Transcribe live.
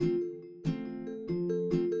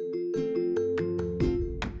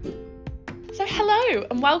Hello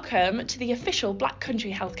and welcome to the official Black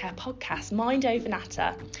Country Healthcare podcast, Mind Over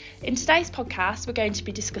Natter. In today's podcast, we're going to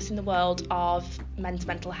be discussing the world of men's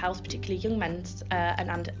mental health, particularly young men's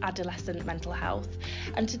and adolescent mental health.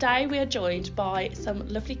 And today we are joined by some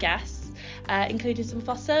lovely guests, including some of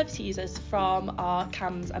our service users from our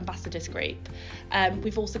CAMHS Ambassadors group.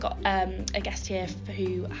 We've also got a guest here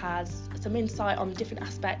who has some insight on different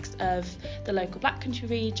aspects of the local Black Country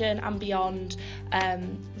region and beyond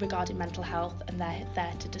regarding mental health, and they're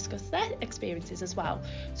there to discuss their experiences as well.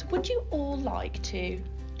 So would you all like to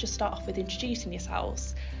just start off with introducing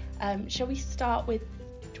yourselves? Shall we start with,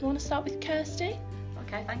 do you want to start with Kirsty?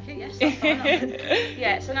 Okay, thank you, yes, that's fine.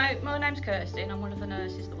 Yeah, so now my name's Kirsty and I'm one of the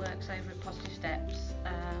nurses that works over at Positive Steps,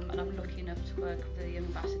 and I'm lucky enough to work with the young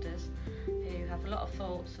ambassadors who have a lot of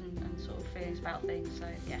thoughts and sort of feelings about things, so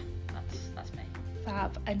yeah, that's me.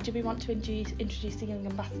 Fab. And do we want to introduce the young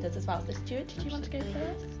ambassadors as well? So Stuart, did you want to go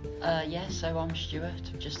first? Yeah, so I'm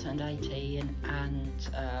Stuart, I've just turned 18 and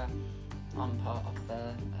I'm part of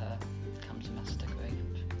the CAMHS Ambassador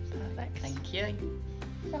group. Perfect. Thank you.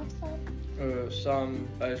 Sam,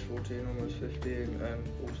 age 14, almost 15, and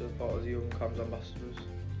also part of the young CAMHS Ambassadors.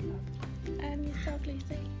 And yourself,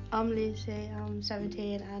 Lucy? I'm Lucy, I'm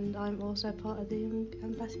 17 and I'm also part of the Young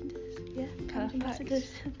Ambassadors. Yeah, CAMHS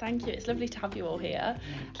Ambassadors. Thank you, it's lovely to have you all here.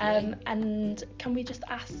 And can we just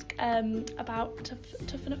ask about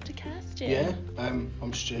Tough Enough to Care, Stu? Yeah,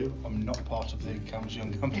 I'm Stu, I'm not part of the CAMHS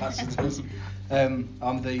Young Ambassadors.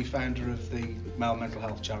 I'm the founder of the male mental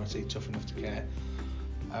health charity Tough Enough to Care.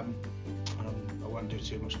 I won't do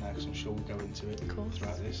too much now because I'm sure we'll go into it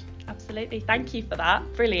throughout this. Absolutely, thank you for that,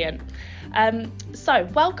 brilliant. So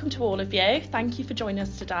welcome to all of you, thank you for joining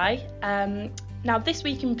us today. Now this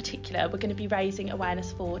week in particular we're going to be raising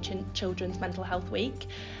awareness for Children's Mental Health Week,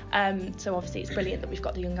 so obviously it's brilliant that we've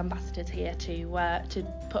got the young ambassadors here to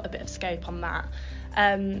put a bit of scope on that.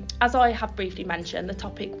 As I have briefly mentioned, the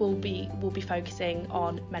topic will be focusing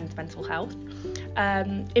on men's mental health.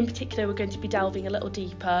 In particular, we're going to be delving a little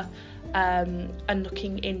deeper and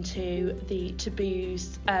looking into the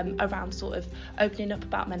taboos around sort of opening up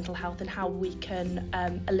about mental health and how we can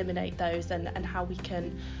eliminate those and how we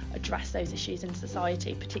can address those issues in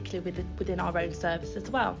society, particularly within our own service as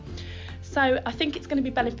well. So I think it's going to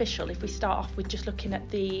be beneficial if we start off with just looking at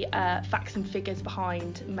the facts and figures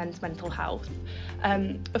behind men's mental health.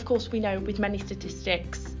 Of course, we know with many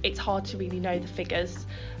statistics, it's hard to really know the figures.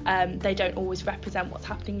 They don't always represent what's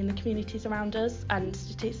happening in the communities around us, and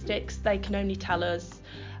statistics, they can only tell us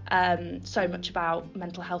so much about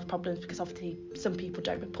mental health problems because obviously some people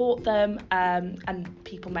don't report them and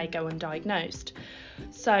people may go undiagnosed.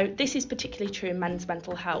 So this is particularly true in men's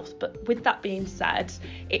mental health, but with that being said,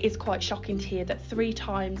 it is quite shocking to hear that 3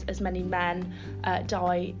 times as many men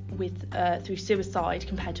die through suicide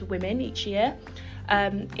compared to women each year.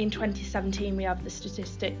 In 2017 we have the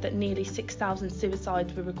statistic that nearly 6,000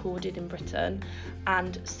 suicides were recorded in Britain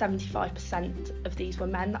and 75% of these were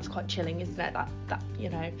men. That's quite chilling, isn't it? That you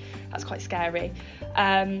know, that's quite scary.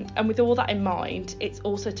 And with all that in mind, it's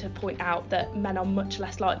also to point out that men are much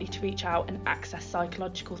less likely to reach out and access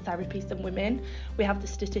psychological therapies than women. We have the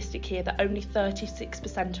statistic here that only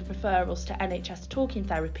 36% of referrals to NHS talking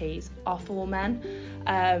therapies are for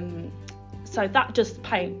men. So that does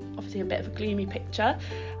paint obviously a bit of a gloomy picture,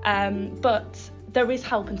 but there is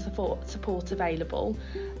help and support available,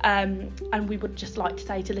 and we would just like to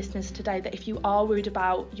say to listeners today that if you are worried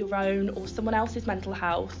about your own or someone else's mental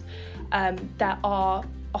health, there are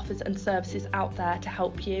offers and services out there to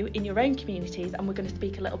help you in your own communities, and we're going to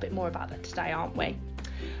speak a little bit more about that today, aren't we?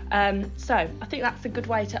 So I think that's a good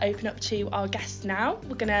way to open up to our guests now.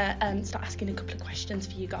 We're going to start asking a couple of questions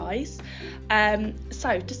for you guys.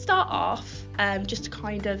 So to start off, just to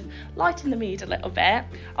kind of lighten the mood a little bit,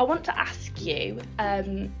 I want to ask you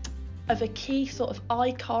of a key sort of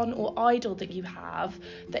icon or idol that you have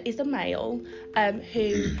that is a male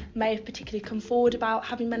who may have particularly come forward about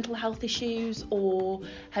having mental health issues or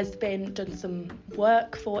has done some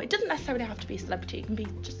work for. It doesn't necessarily have to be a celebrity, it can be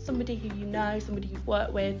just somebody who you know, somebody you've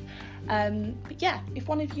worked with. But yeah, if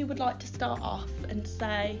one of you would like to start off and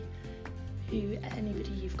say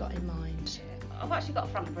anybody you've got in mind. I've actually got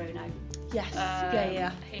Frank Bruno. Yes,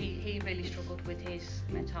 yeah. He really struggled with his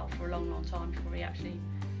mental health for a long time before he actually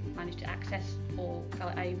managed to access or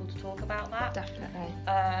felt able to talk about that. Definitely.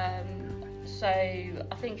 So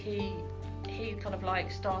I think he kind of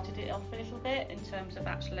like started it off a little bit in terms of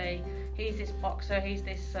actually he's this boxer, he's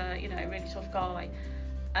this really tough guy,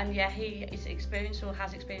 and yeah, he is experienced or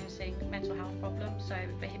has experiencing mental health problems. So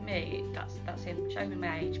for me, that's him. Show me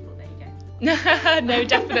my age, but there you go. No,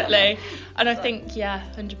 definitely. And I think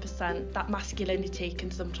 100% that masculinity can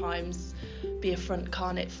sometimes be a front,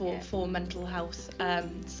 can't it, for mental health?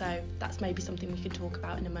 So that's maybe something we can talk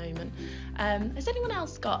about in a moment. Has anyone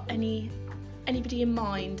else got anybody in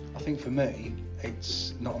mind? I think for me,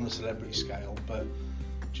 it's not on the celebrity scale, but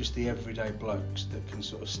just the everyday blokes that can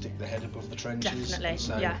sort of stick their head above the trenches Definitely, and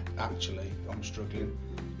say, yeah. actually, I'm struggling.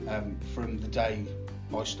 From the day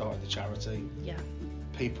I started the charity, Yeah.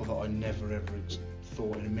 people that I never ever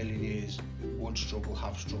thought in a million years would struggle,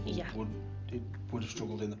 have struggled, Yeah. would have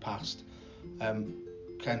struggled in the past,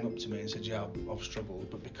 came up to me and said, yeah, I've struggled,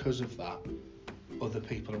 but because of that, other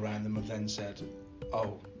people around them have then said,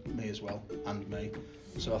 oh, me as well, and me.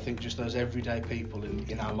 So I think just those everyday people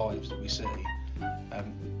in our lives that we see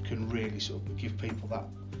can really sort of give people that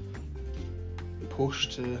push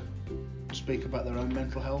to speak about their own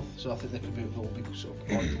mental health. So I think they could be all big sort of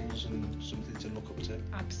idols and something to look up to.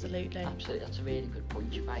 Absolutely. Absolutely, that's a really good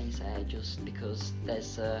point you raise there, just because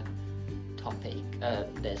there's a topic,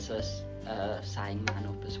 there's a saying man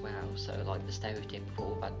up as well, so like the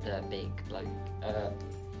stereotypical about the big bloke,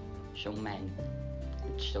 young men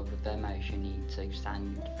struggle with their emotion, need to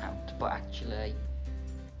stand out, but actually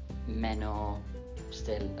men are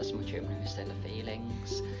still as much human and still have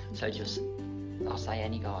feelings. So just, I'll say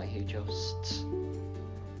any guy who just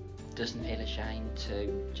doesn't feel ashamed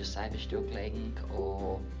to just say they're struggling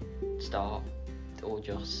or start, or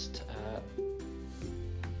just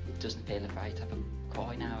doesn't feel afraid to have a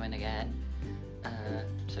cry now and again.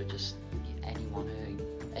 So just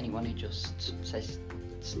anyone who just says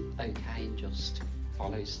it's okay and just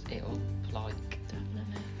follows it up,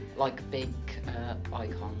 like big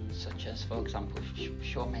icons such as, for example,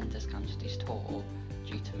 Shawn Mendes cancelled his tour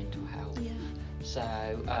due to mental health. Yeah. So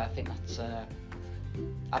I think that's a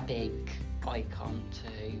big icon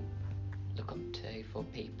to look up to for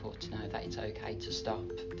people to know that it's okay to stop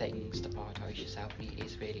things, to prioritise yourself, and it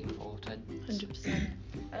is really important. 100%. And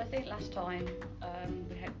I think last time,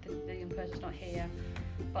 we hope that the young person's not here,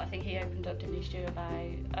 but I think he opened up, didn't he, Stu, about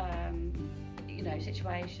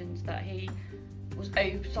situations that he was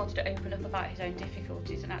started to open up about his own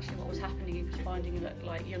difficulties, and actually what was happening, he was finding that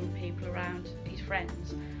like young people around his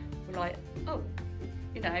friends were like, oh,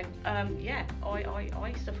 I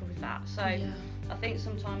suffer with that. So Yeah. I think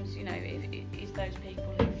sometimes, if it's those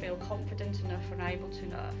people who feel confident enough and able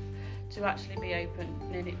to actually be open,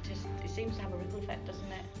 and it seems to have a ripple effect,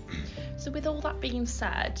 doesn't it? So with all that being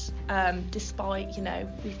said, despite,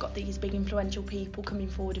 we've got these big influential people coming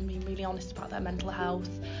forward and being really honest about their mental health,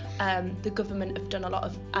 the government have done a lot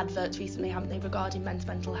of adverts recently, haven't they, regarding men's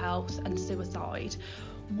mental health and suicide.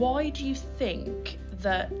 Why do you think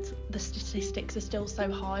that the statistics are still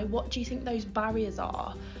so high? What do you think those barriers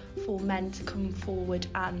are for men to come forward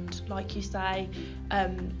and, like you say,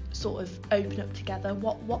 sort of open up together?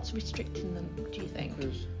 What's restricting them, do you think?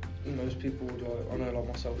 Because most people would, I know, like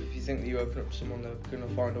myself, if you think that you open up to someone, they're going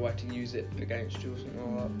to find a way to use it against you or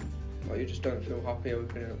something like that. Like, you just don't feel happy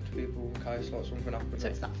opening up to people in case like something happens. So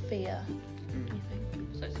it's that fear, do you think?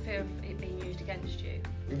 So it's a fear of it being used against you.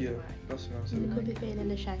 Yeah, that's a nice thing. Could be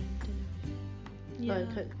feeling ashamed, Yeah.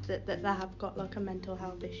 like that they have got like a mental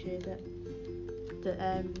health issue, that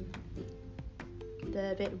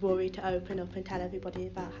they're a bit worried to open up and tell everybody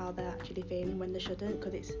about how they're actually feeling when they shouldn't,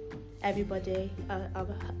 because it's everybody,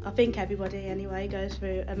 I think everybody anyway, goes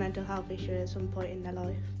through a mental health issue at some point in their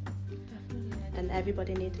life. Definitely. And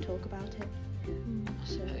everybody needs to talk about it. I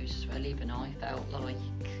suppose as well, even I felt like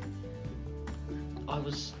I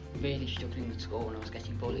was really struggling with school and I was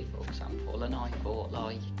getting bullied, for example, and I thought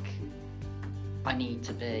like I need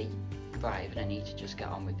to be brave and I need to just get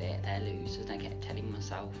on with it, they're losers, and I kept telling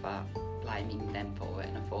myself that, blaming them for it,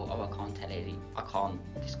 and I thought, oh, I can't tell it, I can't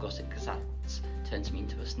discuss it because that turns me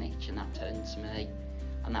into a snitch, and that turns me,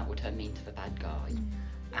 and that would turn me into the bad guy.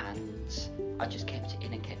 And I just kept it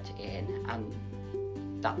in and kept it in, and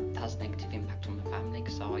that has a negative impact on my family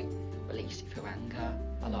because I release it through anger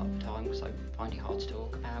a lot of times, so I find it hard to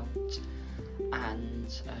talk about,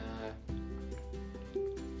 and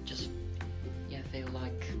just feel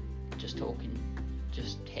like just talking,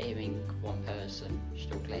 just hearing one person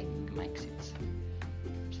struggling makes it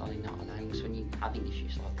slightly not alone, because when you're having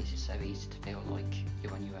issues like this, it's so easy to feel like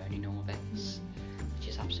you're on your own in all this, which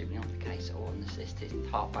is absolutely not the case at all, and the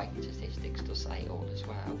heartbreaking statistics does say it all as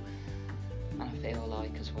well. And I feel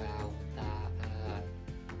like as well that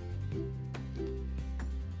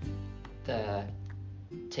the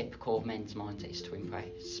typical men's mindset is to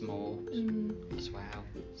impress more as well,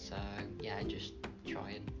 so yeah, just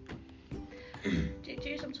try and Do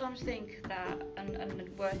you sometimes think that, and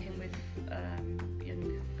working with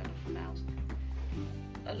young males,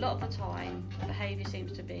 a lot of the time behaviour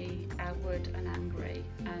seems to be outward and angry,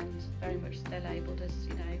 and very much they're labelled as,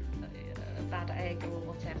 you know, a bad egg or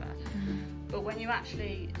whatever. But when you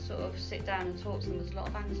actually sort of sit down and talk to them, there's a lot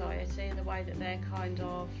of anxiety, and the way that they're kind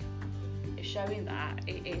of showing that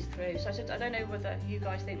it is through. So I don't know whether you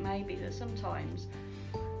guys think maybe that sometimes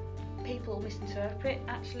people misinterpret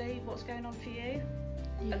actually what's going on for you,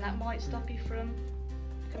 and that might stop you from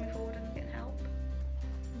coming forward and getting help.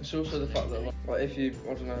 It's also the fact that, like, if you,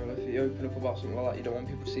 I don't know, if you open up about something like that, you don't want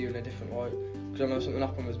people to see you in a different light. Because I know something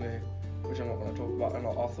happened with me, which I'm not going to talk about, and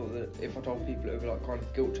I thought that if I told people, it would be like kind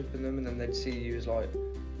of guilt tripping them, and then they'd see you as like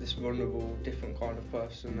this vulnerable, different kind of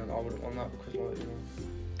person, and I wouldn't want that, because, like, you know.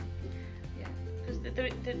 Yeah, because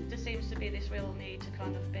there seems to be this real need to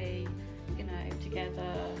kind of be, you know,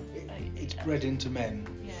 together. It's bred into men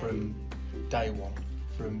from day one,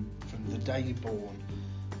 from the day you're born.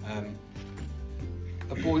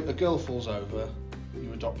 A girl falls over,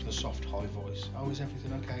 you adopt the soft high voice. Oh, is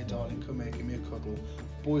everything okay, darling? Come here, give me a cuddle.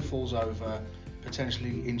 Boy falls over,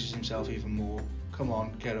 potentially injures himself even more. Come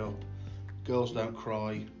on, get up. Girls don't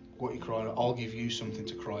cry. What are you crying about? I'll give you something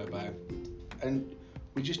to cry about. And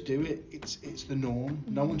we just do it. It's the norm.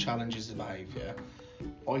 No one challenges the behaviour.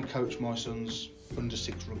 I coach my son's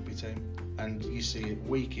under-6 rugby team, and you see it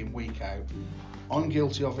week in, week out. I'm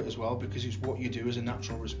guilty of it as well, because it's what you do as a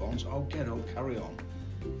natural response. Oh, get up, carry on.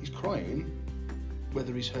 He's crying,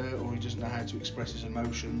 whether he's hurt or he doesn't know how to express his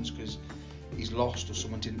emotions because he's lost or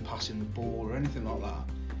someone didn't pass him the ball or anything like that.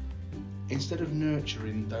 Instead of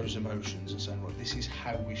nurturing those emotions and saying, right, this is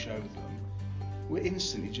how we show them, we're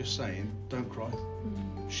instantly just saying, don't cry.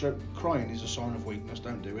 Crying is a sign of weakness,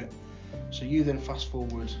 don't do it. So you then fast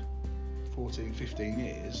forward 14, 15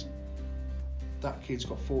 years, that kid's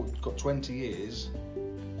got 20 years,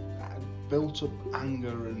 built up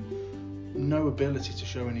anger and no ability to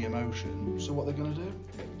show any emotion. So what they're going to do?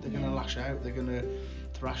 They're going to lash out, they're going to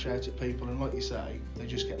thrash out at people, and like you say, they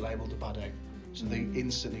just get labelled a bad egg. So they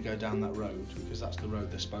instantly go down that road, because that's the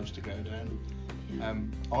road they're supposed to go down.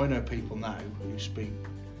 I know people now who speak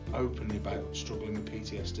openly about struggling with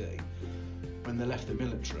PTSD. When they left the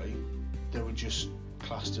military, they were just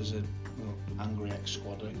classed as a angry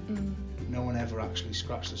ex-squaddy. No one ever actually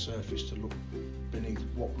scratched the surface to look beneath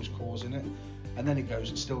what was causing it. And then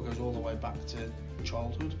it still goes all the way back to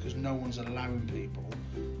childhood, because no one's allowing people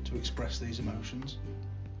to express these emotions.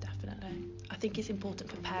 Definitely. I think it's important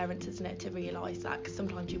for parents, isn't it, to realise that, because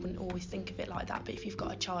sometimes you wouldn't always think of it like that, but if you've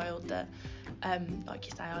got a child that, like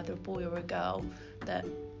you say, either a boy or a girl, that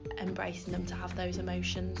embracing them to have those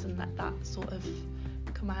emotions and let that sort of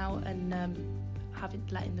come out, and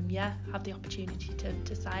letting them have the opportunity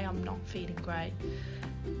to say, I'm not feeling great.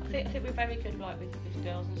 I think we're very good, like with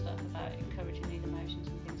girls and stuff, about encouraging these emotions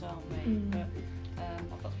and things, aren't we? But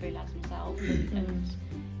I've got 3 lads myself, and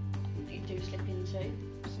you do slip into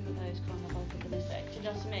some of those kind of vulnerabilities. Do you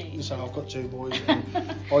know what I mean? So I've got 2 boys,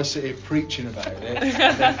 and I sit here preaching about it,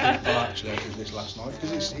 and then think, well, actually I did this last night,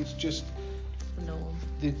 because it's just the norm.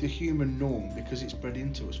 The human norm, because it's bred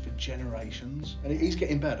into us for generations, and it is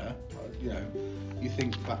getting better. You know, you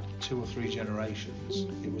think back 2 or 3 generations,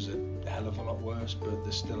 it was a hell of a lot worse, but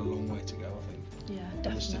there's still a long way to go, I think. Yeah,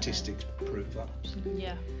 definitely. And the statistics prove that.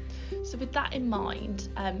 Yeah. So with that in mind,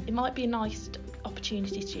 it might be a nice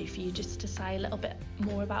opportunity for you just to say a little bit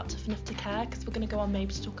more about Tough Enough to Care, because we're going to go on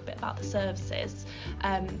maybe to talk a bit about the services,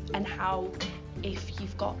 and how, if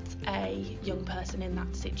you've got a young person in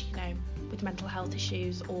that situation, with mental health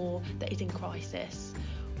issues or that is in crisis,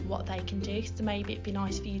 what they can do. So maybe it'd be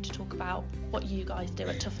nice for you to talk about what you guys do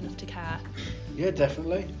at Tough Enough to Care. Yeah,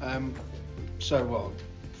 definitely.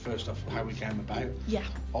 First off, how we came about. Yeah.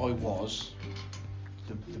 I was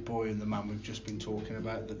the boy and the man we've just been talking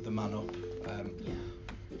about, the man up.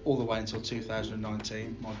 All the way until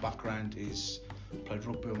 2019. My background is played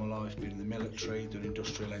rugby all my life, been in the military, done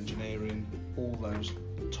industrial engineering, all those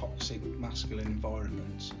toxic masculine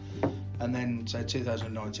environments. And then, so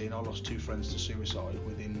 2019, I lost 2 friends to suicide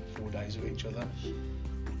within 4 days of each other.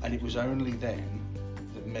 And it was only then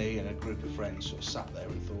that me and a group of friends sort of sat there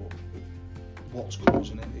and thought, what's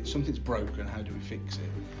causing it? If something's broken, how do we fix it?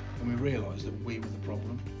 And we realised that we were the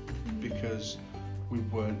problem, because we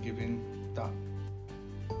weren't giving that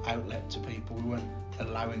outlet to people. We weren't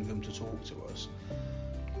allowing them to talk to us.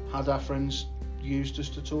 Had our friends used us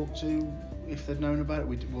to talk to, if they'd known about it,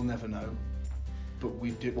 we'll never know. But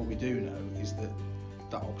what we do know is that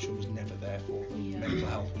option was never there for them. Mental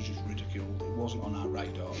health was just ridiculed. It wasn't on our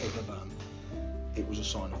radar, other than it was a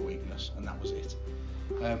sign of weakness, and that was it.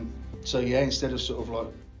 Instead of sort of like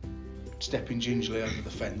stepping gingerly over the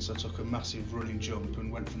fence, I took a massive running jump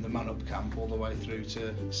and went from the Man Up camp all the way through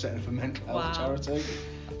to setting up a mental health charity.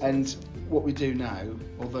 And what we do now,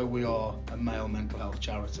 although we are a male mental health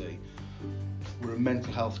charity, we're a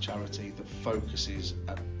mental health charity that focuses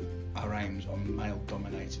at our aims on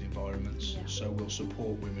male-dominated environments. Yeah. So we'll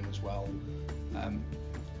support women as well.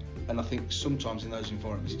 And I think sometimes in those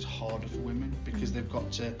environments it's harder for women because they've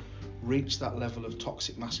got to reach that level of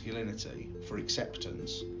toxic masculinity for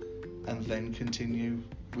acceptance and then continue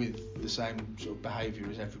with the same sort of behaviour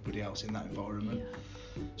as everybody else in that environment.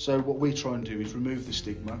 Yeah. So what we try and do is remove the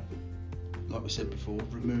stigma, like we said before,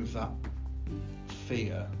 remove that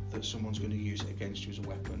fear that someone's going to use it against you as a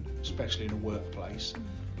weapon, especially in a workplace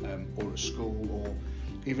or a school or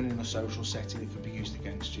even in a social setting. It could be used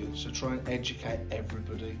against you. So try and educate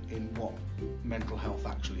everybody in what mental health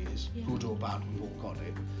actually is, good or bad, we've all got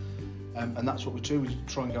it. And that's what we do. We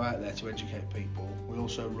try and go out there to educate people. We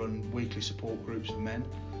also run weekly support groups for men.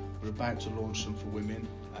 We're about to launch some for women.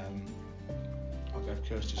 I gave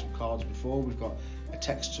Kirsty some cards before. We've got a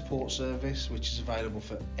text support service which is available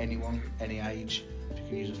for anyone, any age. If you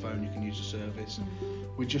can use a phone, you can use a service.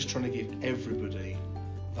 We're just trying to give everybody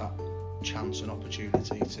that chance and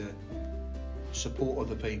opportunity to support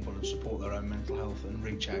other people and support their own mental health and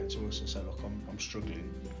reach out to us and say, look, I'm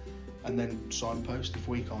struggling. And then signpost. If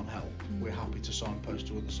we can't help, we're happy to signpost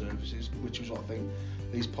to other services, which is what I think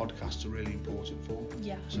these podcasts are really important for.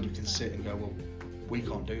 Yeah. So we can sit and go, well, we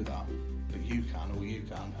can't do that, but you can, or you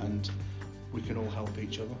can, and we can all help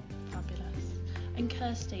each other. Fabulous. And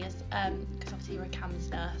Kirsty, as because obviously you're a CAMHS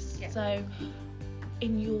nurse, Yeah. so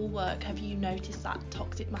in your work, have you noticed that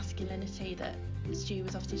toxic masculinity that Stu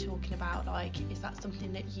was obviously talking about? Like, is that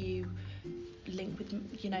something that you link with,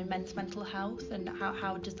 you know, men's mental health, and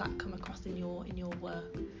how does that come across in your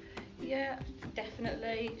work? Yeah,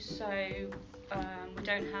 definitely. So we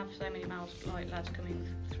don't have so many males like lads coming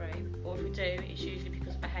through, or if we do, it's usually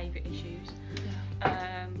because of behaviour issues.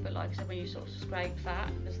 Yeah. But like I said, when you sort of scrape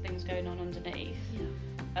that, there's things going on underneath.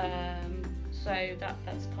 Yeah. So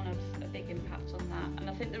that's kind of a big impact on that. And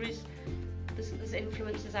I think there's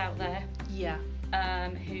influencers out there Yeah.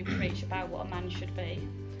 who preach about what a man should be.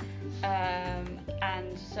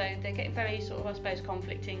 And so they're getting very sort of, I suppose,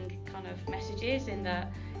 conflicting kind of messages in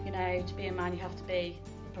that, you know, to be a man you have to be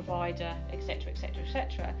a provider, etc, etc,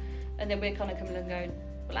 etc. And then we're kind of coming along going,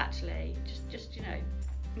 well, actually, just you know,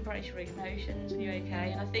 embrace your emotions and you're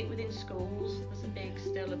okay. And I think within schools there's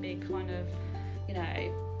still a big kind of, you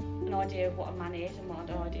know, an idea of what a man is and what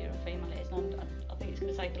an idea of a female is. And I think it's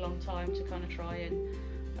going to take a long time to kind of try and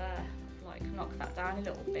like knock that down a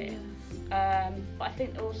little bit. But I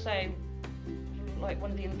think also, like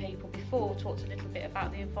one of the young people before talked a little bit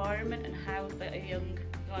about the environment and how a young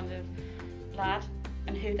kind of lad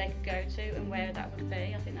and who they could go to and where that would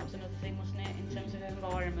be. I think that was another thing, wasn't it, in terms of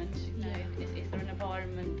environment. You know, is there an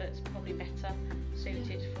environment that's probably better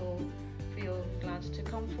suited for your lads to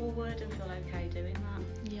come forward and feel okay doing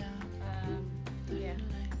that? Yeah. Yeah.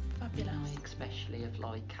 Fabulous. I especially have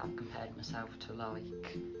have compared myself to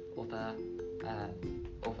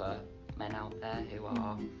other men out there who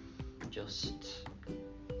are just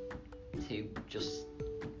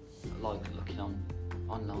looking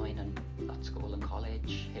online and at school and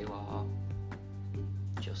college, who are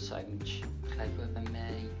just so much cleverer than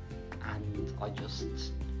me, and I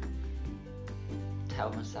just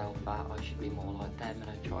tell myself that I should be more like them, and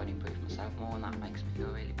I try and improve myself more, and that makes me feel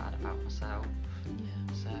really bad about myself.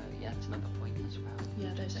 Yeah. So yeah, it's another point as well.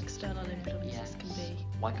 Yeah, those external influences Yes. can be.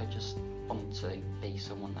 Like I just want to be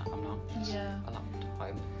someone that I'm not. Yeah. A lot of the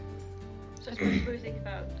time. So I suppose when we think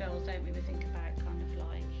about girls, don't we? We think about kind of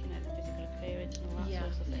like, you know, the physical appearance and all that Yeah.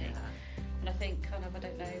 sort of thing. And I think kind of, I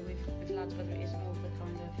don't know, with lads, whether it is more of the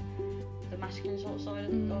kind of the masculine sort of side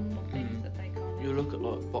of things that they kind of... You look at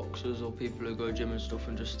like boxers or people who go gym and stuff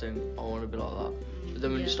and just think, I want to be like that. But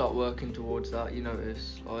then when you Yeah. start working towards that, you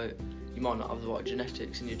notice like you might not have the right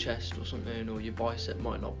genetics in your chest or something, or your bicep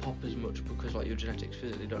might not pop as much because like your genetics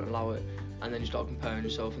physically don't allow it. And then you start comparing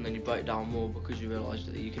yourself, and then you break down more because you realise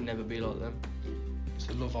that you can never be like them. It's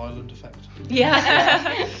the Love Island effect.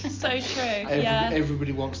 Yeah. So true. Yeah.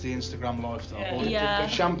 Everybody wants the Instagram lifestyle, or Yeah. the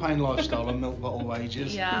champagne lifestyle and milk bottle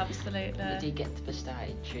wages. Yeah, absolutely. I did get to the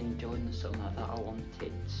stage during the summer that I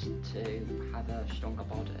wanted to have a stronger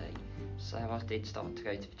body, so I did start to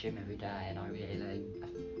go to the gym every day, and I really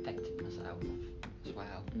affected myself as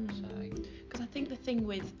well. So Because I think the thing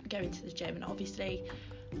with going to the gym, and obviously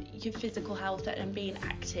your physical health and being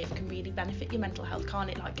active can really benefit your mental health, can't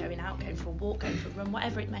it? Like going out, going for a walk, going for a run,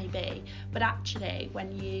 whatever it may be. But actually,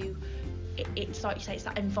 when it's like you say, it's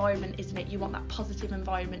that environment, isn't it? You want that positive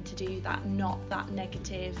environment to do that, not that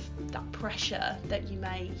negative, that pressure that you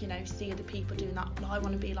may, you know, see other people doing that. Well, I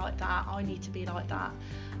want to be like that, I need to be like that,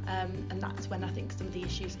 and that's when I think some of the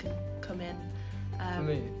issues can come in.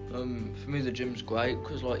 For me, the gym's great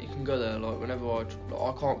because like you can go there like whenever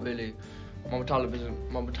I can't really. My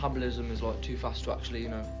metabolism is like too fast to actually, you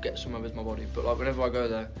know, get somewhere with my body. But like whenever I go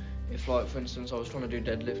there, if like for instance I was trying to do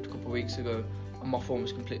deadlift a couple of weeks ago and my form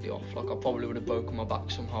was completely off, like I probably would have broken my back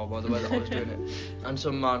somehow by the way that I was doing it. And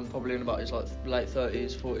some man probably in about his like late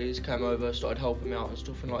 30s, 40s came over, started helping me out and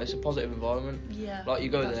stuff, and like it's a positive environment. Yeah. Like you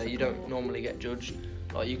go there, you don't normally get judged.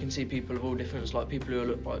 Like you can see people of all different, like people who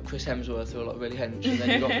look like Chris Hemsworth who are like really hench, and then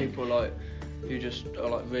you got people like who just are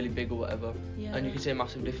like really big or whatever, and you can see a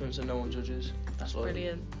massive difference and no one judges. That's like,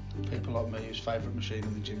 brilliant. People like me whose favourite machine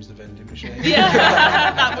in the gym's the vending machine. Yeah,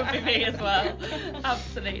 that would be me as well.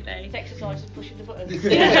 Absolutely. It's exercise is pushing the buttons.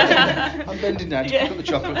 I'm bending down to pick up the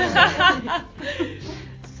chocolate.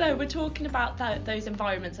 So we're talking about those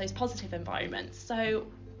environments, those positive environments. So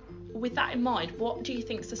with that in mind, what do you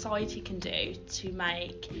think society can do to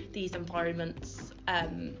make these environments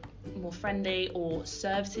more friendly, or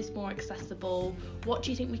services more accessible? What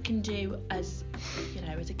do you think we can do as, you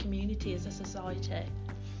know, as a community, as a society?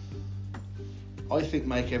 I think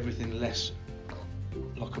make everything less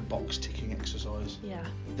like a box ticking exercise. Yeah.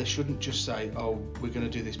 They shouldn't just say, oh, we're going to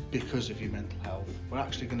do this because of your mental health. We're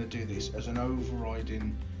actually going to do this as an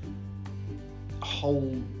overriding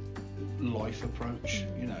whole life approach,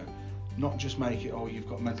 you know. Not just make it, oh, you've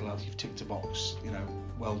got mental health, you've ticked a box, you know,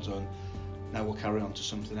 well done. Now we'll carry on to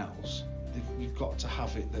something else. You've got to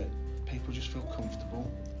have it that people just feel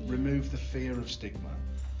comfortable. Yeah. Remove the fear of stigma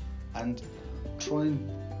and try and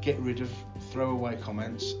get rid of throwaway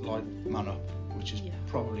comments like man up, which has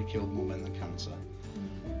probably killed more men than cancer.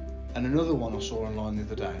 And another one I saw online the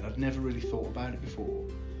other day, and I'd never really thought about it before,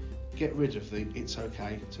 get rid of the it's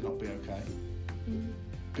okay to not be okay.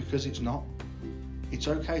 Because it's not. It's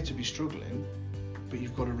okay to be struggling, but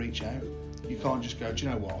you've got to reach out. You can't just go, do you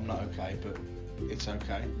know what, I'm not okay, but it's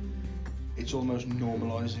okay. It's almost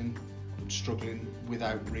normalising struggling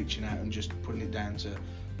without reaching out and just putting it down to,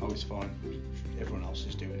 oh, it's fine, everyone else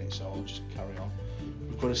is doing it, so I'll just carry on.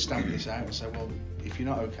 We've got to stamp this out and say, well, if you're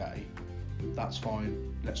not okay, that's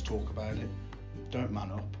fine, let's talk about it. Don't man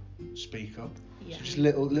up, speak up. So just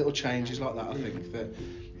little changes like that, I think, that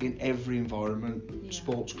in every environment,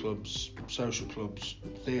 sports clubs, social clubs,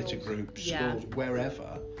 theatre groups, schools,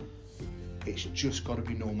 wherever, it's just got to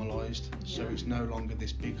be normalised. So it's no longer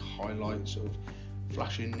this big highlight sort of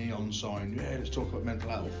flashing neon sign, let's talk about mental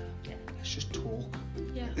health. Let's just talk.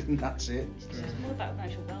 And that's it. It's more about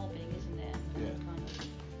emotional well-being, isn't it? And kind of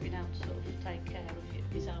being able to sort of take care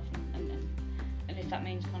of yourself, and if that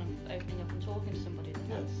means kind of opening up and talking to somebody,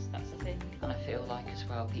 then that's the thing. And I feel like as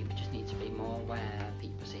well, people just need to be more aware of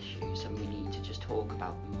people's issues, and we need to just talk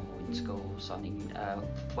about them more in schools and in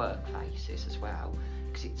workplaces as well,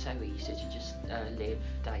 because it's so easy to just live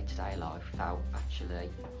day-to-day life without actually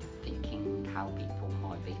thinking how people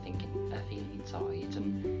might be feeling inside,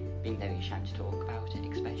 and being very ashamed to talk about it,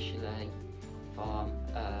 especially from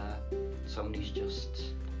someone who's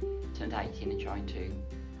just turned 18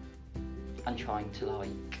 and trying to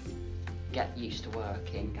like get used to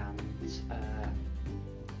working, and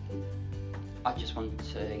I just want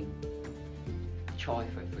to try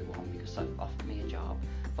for everyone because they've offered me a job,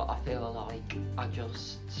 but I feel like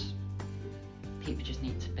people just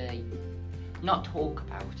need to be, not talk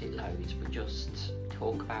about it loads, but just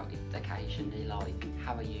talk about it occasionally, like,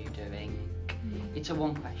 how are you doing? It's a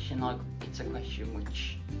one question, like, it's a question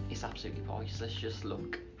which is absolutely priceless. Just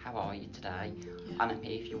look, how are you today? And I'm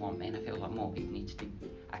here if you want me. And I feel like more people need to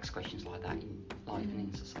ask questions like that in life and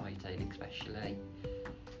in society, and especially.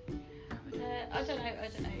 I don't know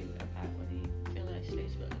about whether you feel this,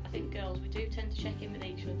 Liz, but I think girls, we do tend to check in with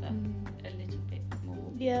each other a little bit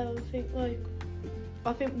more. Yeah,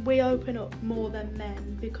 I think we open up more than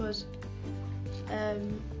men, because I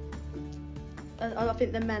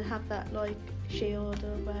think the men have that like shield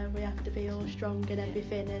of where we have to be all strong and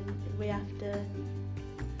everything, and we have to,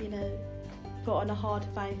 you know, put on a hard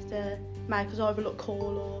face to make us either look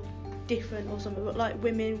cool or different or something. But like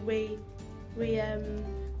women, we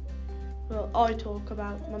well, I talk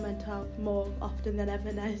about my mental health more often than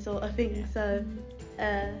ever now, sort of thing. So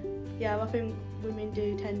I think women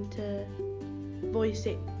do tend to voice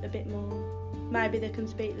it a bit more. Maybe they can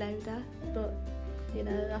speak louder, but you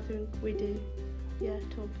know, I think we do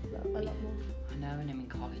talk a lot more. I know when I'm in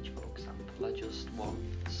college, for example, I just want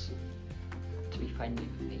to be friendly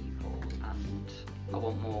with people, and I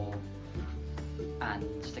want more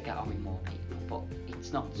and to get on with more people, but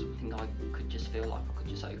it's not something I could just feel like I could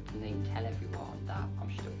just openly tell everyone that I'm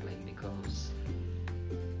struggling, because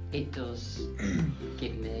it does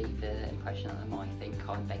give me the impression that they might think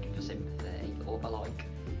I'm begging for sympathy, or they're like,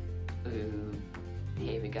 ooh,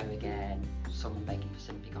 here we go again, someone begging for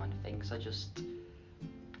sympathy kind of thing. So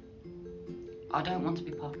I don't want to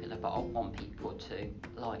be popular, but I want people to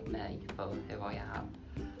like me for who I am.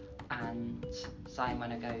 And same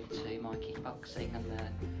when I go to my kickboxing, and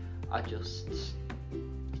it's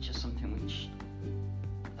just something which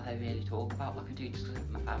I really talk about. Like I do discuss with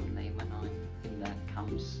my family when I'm in the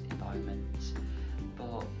camps environment,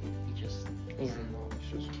 but you just... It's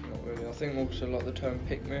just not really. I think also like the term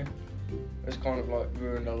pick me, it's kind of like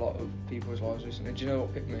ruined a lot of people's lives recently. Do you know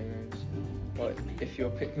what pick me means? Like, if you're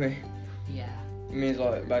pick me, Yeah. it means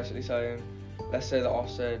like basically saying, let's say that I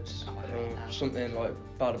said something like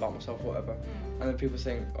bad about myself, whatever, and then people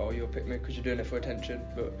think, oh, you're pick me because you're doing it for attention.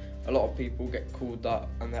 But a lot of people get called that,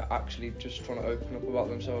 and they're actually just trying to open up about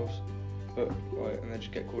themselves, but and they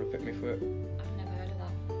just get called a pick me for it. I've never heard of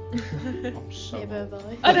that. I'm so Never old.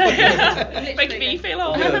 have I. I know. Literally. Making me feel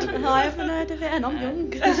old. I haven't heard of it, and I'm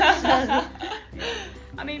young.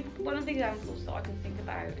 I mean, one of the examples that I can think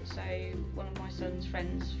about, so one of my son's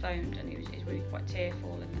friends phoned, and he was really quite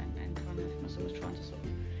tearful, and kind of, my son was trying to sort of,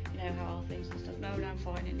 how are things and stuff. No, I'm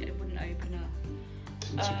fine, and it wouldn't open up.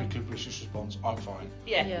 Typically British response, I'm fine.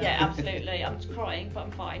 Yeah, absolutely. I'm just crying, but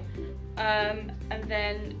I'm fine. And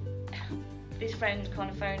then this friend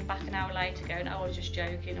kind of phoned back an hour later going, oh, I was just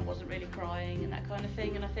joking, I wasn't really crying, and that kind of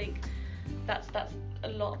thing. And I think that's a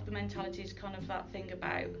lot of the mentality is kind of that thing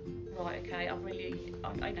about, right, okay, I'm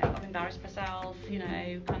embarrassed myself,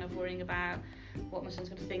 kind of worrying about what my son's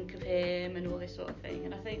going to think of him and all this sort of thing.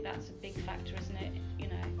 And I think that's a big factor, isn't it?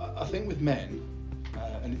 I think with men,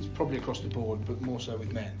 and it's probably across the board, but more so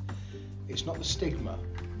with men, it's not the stigma,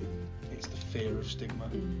 it's the fear of stigma.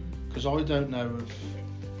 Because I don't know of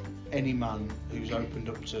any man who's opened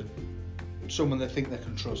up to someone they think they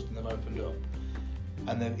can trust, and they've opened up,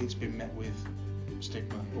 and then it's been met with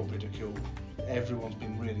stigma or ridicule. Everyone's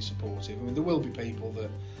been really supportive. I mean, there will be people that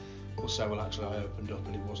will say, well, actually I opened up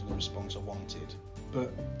and it wasn't the response I wanted.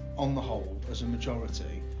 But on the whole, as a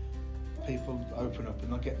majority, people open up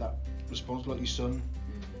and they'll get that response, like your son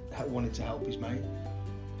wanted to help his mate.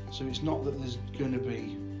 So it's not that there's going to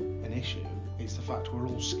be an issue, it's the fact we're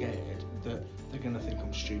all scared that they're going to think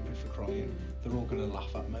I'm stupid for crying. They're all going to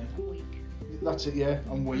laugh at me. I'm weak. That's it, yeah,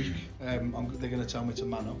 I'm weak. They're going to tell me to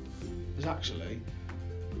man up. Because actually,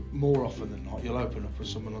 more often than not, you'll open up and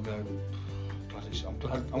someone will go,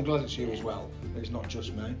 I'm glad it's you as well. It's not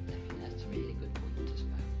just me. I think that's a really good point as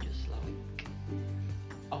well. Just like,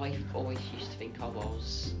 I've always used to think I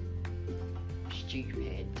was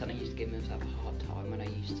stupid, and I used to give myself a hard time when I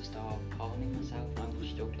used to start harming myself. I was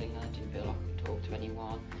struggling, and I didn't feel like I could talk to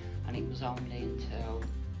anyone. And it was only until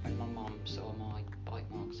when my mum saw my bite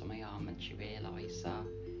marks on my arm and she realised that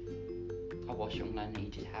I was young and I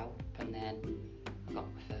needed help, and then I got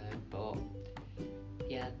referred. But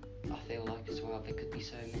yeah, I feel like as well there could be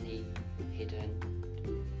so many hidden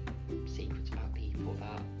secrets about people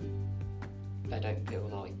that they don't feel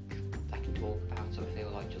like they can talk about, so I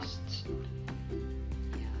feel like just,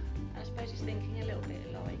 I suppose it's thinking a little bit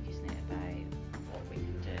alike, isn't it, about what we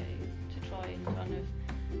can do to try and kind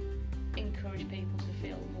of encourage people to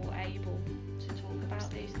feel more able to talk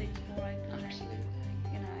about these things more openly. absolutely.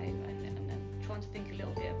 And trying to think a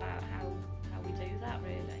little bit about how we do that,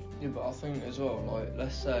 really. Yeah, but I think as well, like,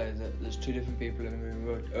 let's say that there's two different people in the room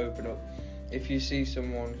who open up. If you see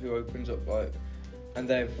someone who opens up, like, and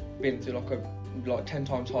they've been through like 10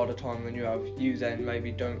 times harder time than you have, you then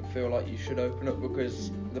maybe don't feel like you should open up,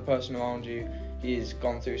 because the person around you, he's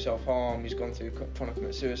gone through self-harm, he's gone through trying to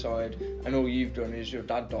commit suicide, and all you've done is your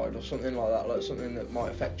dad died or something like that, like something that might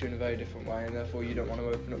affect you in a very different way, and therefore you don't want to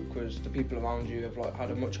open up because the people around you have like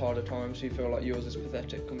had a much harder time, so you feel like yours is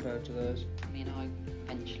pathetic compared to theirs. I mean, I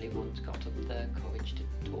eventually once got up the courage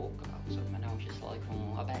to talk about something, and I was just like,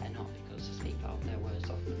 oh, I better not, because there's people out there worse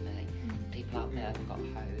off than me. People out there haven't got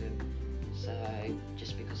home, so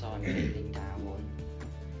just because I'm feeling down,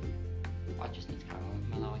 I just need to carry on with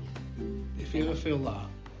my life. If you ever feel that,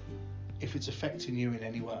 if it's affecting you in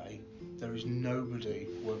any way, there is nobody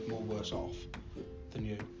more worse off than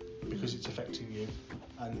you, because it's affecting you.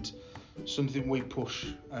 And something we push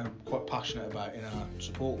quite passionate about in our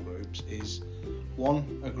support groups is,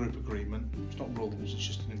 one, a group agreement. It's not rules, it's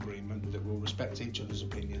just an agreement that we'll respect each other's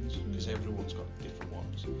opinions, because everyone's got different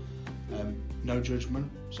ones. No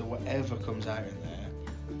judgment, so whatever comes out in there,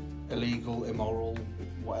 illegal, immoral,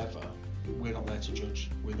 whatever, we're not there to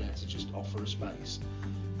judge, we're there to just offer a space.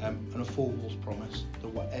 And a four walls promise that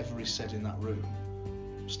whatever is said in that room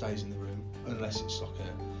stays in the room, unless it's like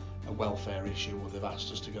a welfare issue or they've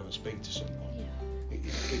asked us to go and speak to someone.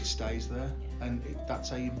 It stays there, and that's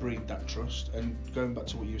how you breed that trust. And going back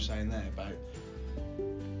to what you were saying there about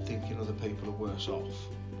thinking other people are worse off,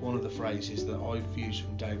 one of the phrases that I've used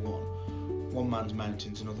from day one man's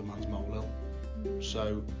mountain's another man's molehill.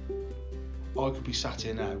 So I could be sat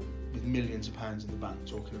here now with millions of pounds in the bank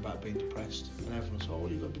talking about being depressed, and everyone's like, oh, what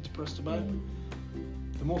have you got to be depressed about?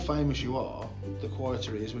 The more famous you are, the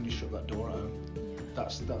quieter it is when you shut that door at home.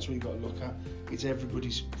 That's what you've got to look at. It's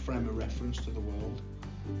everybody's frame of reference to the world.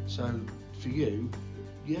 So for you,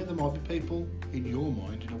 yeah, there might be people in your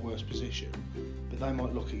mind in a worse position, but they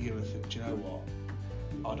might look at you and think, do you know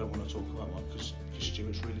what, I don't want to talk about mine because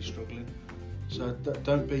Stuart's really struggling. So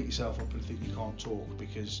don't beat yourself up and think you can't talk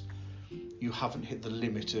because you haven't hit the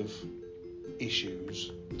limit of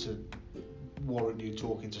issues to warrant you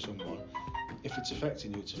talking to someone. If it's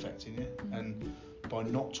affecting you, it's affecting you, and by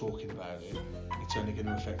not talking about it, it's only going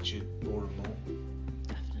to affect you more and more.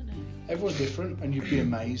 Definitely. Everyone's different, and you'd be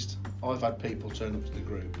amazed. I've had people turn up to the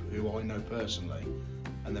group who I know personally,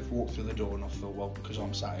 and they've walked through the door and I've thought, well, because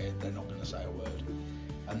I'm sat here, they're not going to say a word,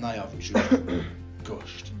 and they have just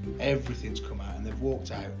gushed. Everything's come out, and they've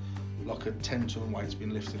walked out like a 10-ton weight's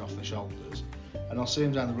been lifted off their shoulders. And I'll see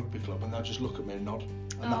them down the rugby club, and they'll just look at me and nod,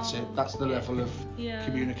 and that's it. That's the level of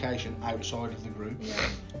communication outside of the group.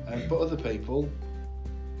 But other people,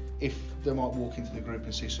 if they might walk into the group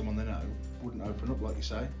and see someone they know, wouldn't open up like you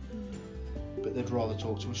say, but they'd rather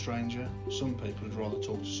talk to a stranger. Some people would rather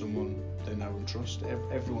talk to someone they know and trust.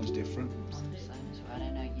 Everyone's different. I'm the same as well. I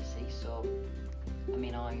don't know, you see some, I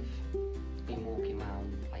mean, I've been walking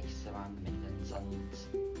around places around the Midlands, and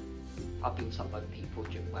I've been stopped by people,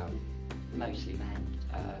 well, mostly men,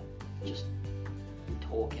 just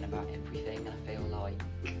talking about everything, and I feel like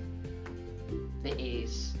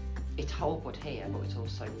it's hard good here, but it's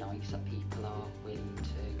also nice that people are willing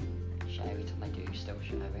to share it, and they do still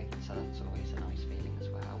share it, so that's always a nice feeling as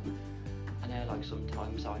well. I know, like,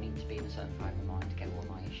 sometimes I need to be in a certain frame of mind to get all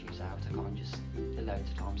my issues out. I can't just, a load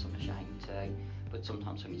of times I'm ashamed to, but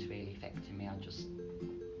sometimes when it's really affecting me, I just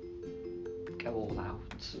go all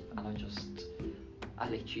out, and I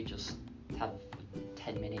literally just have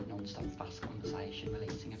 10-minute non-stop fast conversation,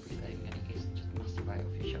 releasing everything, and it is just a massive weight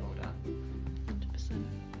off your shoulder. 100%.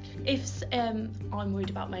 If I'm worried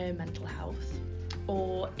about my own mental health,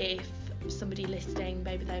 or if somebody listening,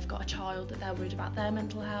 maybe they've got a child that they're worried about their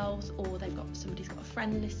mental health, or somebody's got a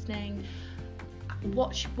friend listening,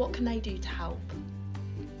 what can they do to help?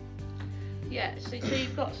 Yeah, so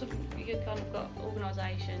you've got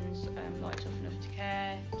organisations like Tough Enough to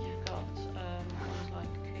Care. You've got ones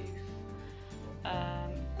like COOF. I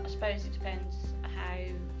suppose it depends how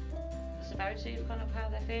the severity of kind of how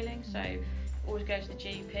they're feeling. So always go to the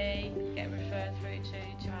GP, get referred through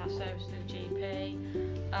to our service to the GP.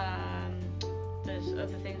 There's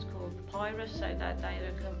other things called Papyrus, so that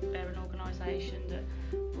they're an organisation that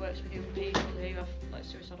works with young people who have like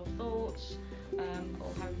suicidal thoughts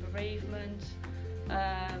or having bereavement.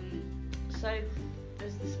 So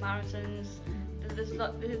there's the Samaritans.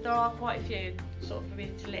 There are quite a few sort of for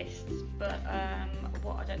me to list, but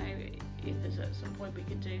what I don't know if there's at some point we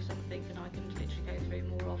could do something and I can literally go through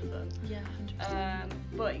more of them. Yeah, 100%.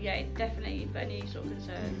 But yeah, definitely, if you've got any sort of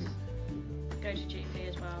concerns, go to GP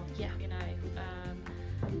as well. Yeah. You know,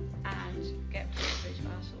 and get through to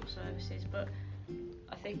our sort of services. But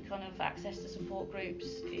I think kind of access to support groups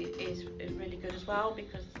is really good as well,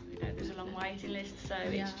 because you know there's a long waiting list. So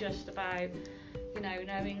it's just about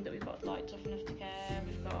knowing that we've got like Tough Enough to Care.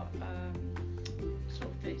 We've got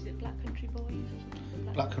sort of, is it Black Country Boys or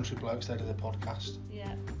something? Black Country Blokes, they do the podcast.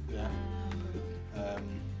 Yeah. Yeah. They've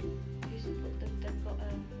got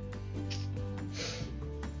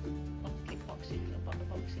kickboxing,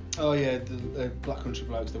 boxing. Oh yeah, the Black Country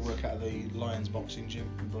Blokes, they work out of the Lions boxing gym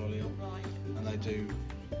in Broyles, Right. and they do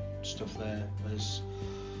stuff there. There's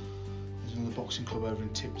another boxing club over in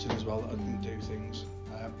Tipton as well that I think do things.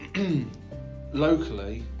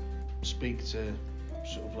 Locally, speak to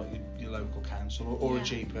sort of like your local council or a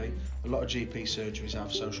GP. A lot of GP surgeries have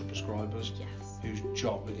social prescribers whose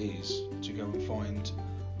job it is to go and find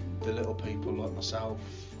the little people like myself,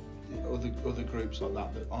 other groups like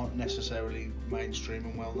that aren't necessarily mainstream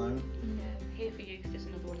and well known. Yeah, Here for Youth is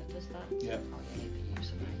another one that does that. Yeah. Oh yeah, Here for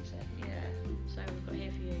Youth's amazing. Yeah, so we've got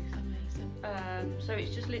Here for Youth. Amazing. So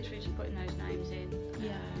it's just literally just putting those names in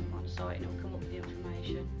on the site, and it'll come up with the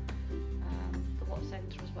information. The What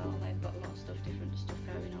Centre as well, they've got a lot of different stuff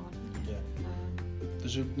going on. Yeah.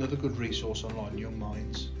 There's another good resource online, Young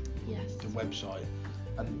Minds, Yes. the website,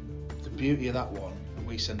 and the beauty of that one, and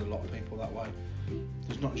we send a lot of people that way.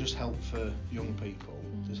 There's not just help for young people,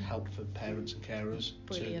 there's help for parents and carers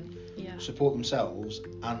Brilliant. Yeah. to support themselves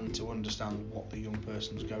and to understand what the young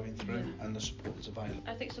person's going through and the support that's available.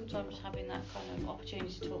 I think sometimes having that kind of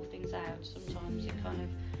opportunity to talk things out, sometimes it kind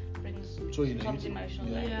of brings That's all you sometimes need. emotional.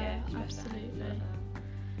 Yeah, especially. absolutely.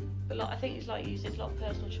 But like, I think it's like you said, there's a lot of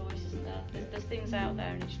personal choice, isn't there? There's things out there,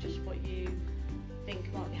 and it's just what you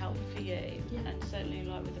think might be helpful for you. Yeah. And certainly,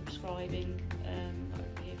 like with the prescribing,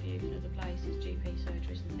 like Behaviour and other places, GP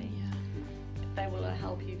surgeries and things, they will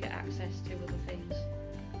help you get access to other things.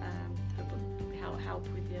 Help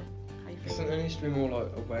with your how you I feel. think there needs to be more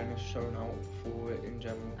like awareness shown out for it in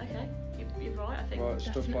general. Okay, you're right. I think. Like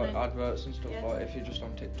stuff like Definitely. adverts and stuff Yeah. like if you're just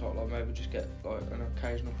on TikTok, like maybe just get like an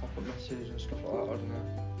occasional pop-up message and stuff like that. I don't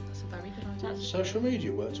know. That's a very good idea. That's- Social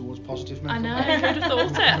media work towards positive I mental know, health. who'd have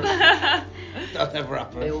thought it? That never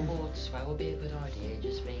happened. Billboards as well would be a good idea,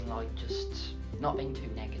 just being like, just not being too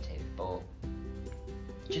negative, but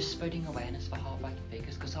just spreading awareness for heartbreaking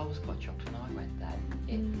figures, because I was quite shocked when I went there,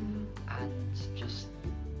 and just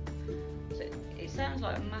So it sounds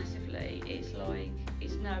like massively, it's like,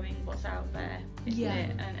 it's knowing what's out there, isn't Yeah.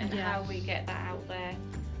 it? And Yeah. how we get that out there,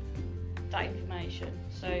 that information,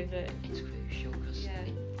 so that, it's crucial, because Yeah.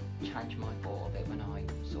 it changed my thought of it when I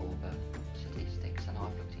saw the statistics and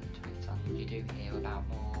I've looked into it, and you do hear about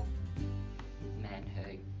more men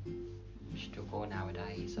who struggle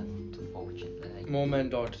nowadays, and unfortunately, More men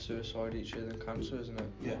die to suicide each year than cancer, isn't it?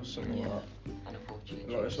 Yeah. Or something Yeah. like and unfortunately,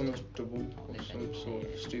 that. Like it's choose to almost double not or live some anymore. sort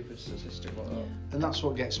of stupid statistic like that. Yeah. And that's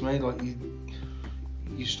what gets me. Like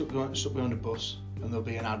you stuck behind a bus, and there'll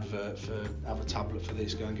be an advert for have a tablet for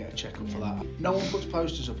this, go and get a checkup for that. No one puts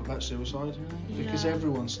posters up about suicide because Yeah.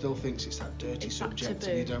 everyone still thinks it's that dirty It's that subject,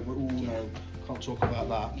 taboo. and you don't. Oh no, can't talk about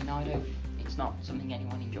that. You know, I don't, it's not something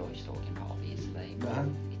anyone enjoys talking about, obviously, but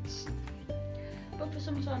No. it's, but for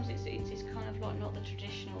sometimes it's kind of like not the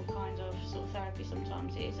traditional kind of sort of therapy.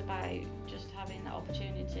 Sometimes it is about just having that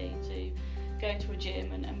opportunity to go to a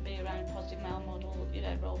gym and be around positive male model,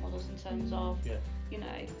 role models in terms of, Yeah.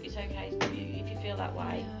 it's okay if you feel that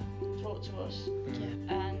way, talk to us.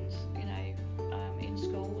 And in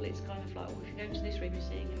school it's kind of like, well, if you go into this room you're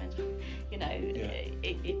seeing a mental,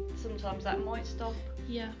 it sometimes that might stop.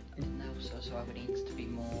 Yeah. and also, so there needs to be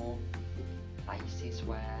more places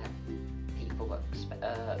where people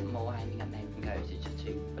more aiming at men can go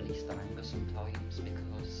to release their anger sometimes,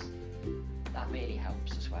 because that really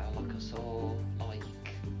helps as well. Like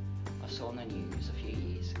I saw on the news a few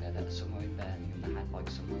years ago that somewhere in Birmingham they had like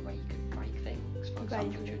somewhere where you could break things, for example,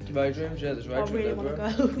 Rage during Rage rooms, yeah, there's I rage really rooms want to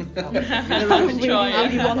everywhere. go. I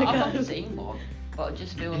Really want to I go. haven't seen one, but I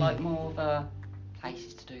just feel like more of a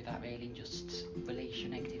places to do that, really, just release your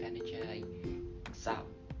negative energy. That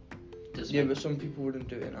does Yeah, make- but some people wouldn't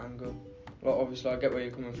do it in anger. Like obviously I get where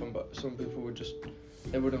you're coming from, but some people would just,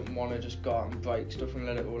 they wouldn't want to just go out and break stuff and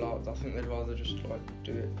let it all out. I think they'd rather just like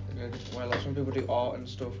do it in a different way. Like some people do art and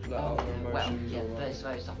stuff to let out their well, emotions. yeah, or there's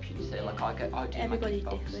those options there. Like I do Everybody's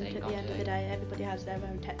my different kickboxing, at I the end of do- the day. Everybody has their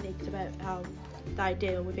own techniques about how they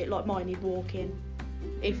deal with it. Like mine is walking.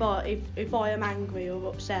 If I am angry or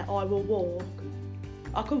upset, I will walk.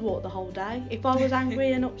 I could walk the whole day. If I was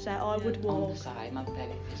angry and upset, I would I'm walk. the same, I'm a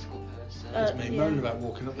very physical person. It's me yeah. moaning about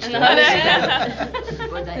walking up the I know. stairs.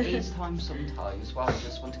 But there is times sometimes where I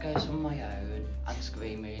just want to go on my own and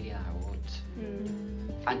scream really loud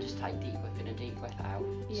and just take deep breath in and deep breath out.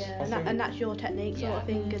 Yeah, and that's your technique sort of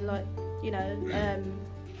Yeah. thing. And like,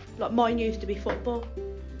 like mine used to be football.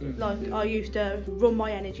 Like I used to run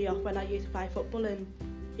my energy off when I used to play football, and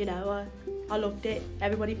I loved it.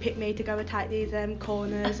 Everybody picked me to go and take these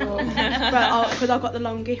corners, or because I got the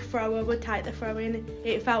longest throw, I would take the throw in.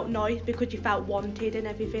 It felt nice because you felt wanted and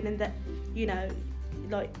everything, and that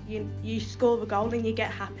like you score a goal and you get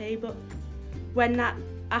happy. But when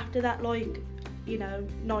after that 90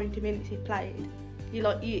 minutes is played,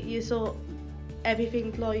 you sort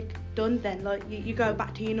everything's like done. Then like you go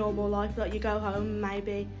back to your normal life. Like you go home,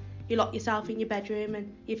 maybe you lock yourself in your bedroom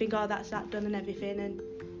and you think, oh, that's that done and everything,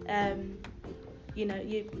 and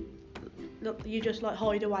you just like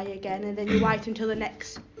hide away again, and then you wait until the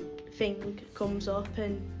next thing comes up,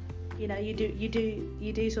 and you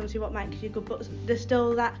do something what makes you good. But there's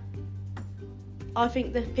still that. I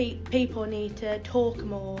think that people need to talk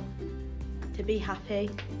more to be happy,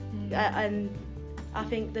 and I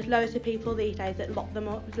think there's loads of people these days that lock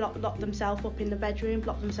themselves up in the bedroom,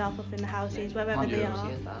 lock themselves up in the houses, wherever they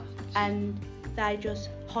are, and they just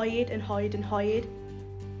hide and hide and hide.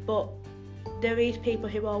 But there is people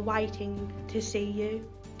who are waiting to see you,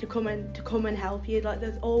 to come and help you. Like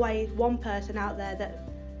there's always one person out there that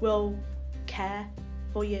will care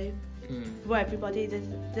for you. for everybody.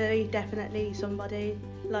 There's definitely somebody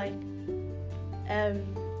like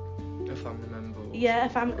A family member. yeah, a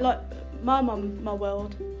family like my mum, my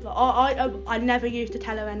world. Like, I never used to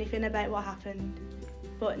tell her anything about what happened,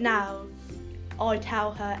 but now I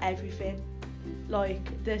tell her everything.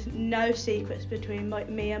 Like, there's no secrets between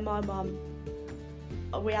me and my mum.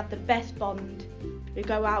 We have the best bond. We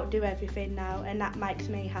go out, do everything now, and that makes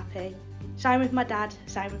me happy. Same with my dad,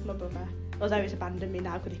 same with my brother. Although he's abandoned me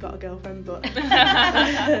now because he's got a girlfriend, but...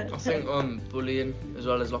 I think bullying as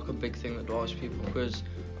well is like a big thing that drives people, because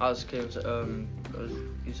as Kim said, as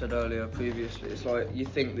you said earlier previously, it's like you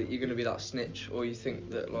think that you're going to be that snitch, or you think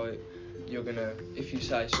that like you're going to, if you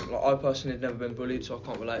say something, like I personally have never been bullied, so I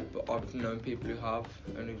can't relate, but I've known people who have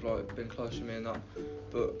and who've like been close to me and that.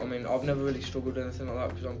 But I mean, I've never really struggled with anything like that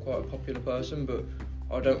because I'm quite a popular person, but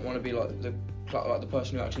I don't want to be like the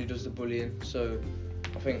person who actually does the bullying. So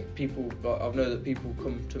I think people, like, I know that people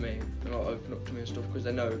come to me and like open up to me and stuff because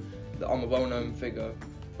they know that I'm a well-known figure,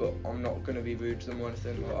 but I'm not going to be rude to them or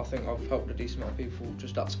anything. Like, I think I've helped a decent amount of people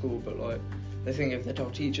just at school, but like they think if they tell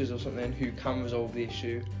teachers or something who can resolve the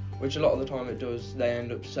issue, which a lot of the time it does, they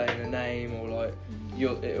end up saying a name, or like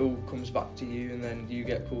it all comes back to you, and then you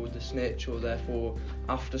get called the snitch, or therefore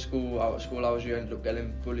after school, out of school hours, you end up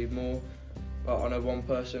getting bullied more. I know one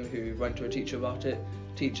person who went to a teacher about it.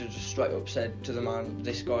 Teacher just straight up said to the man,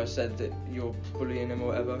 "This guy said that you're bullying him or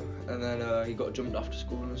whatever," and then he got jumped after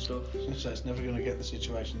school and stuff. So it's never going to get the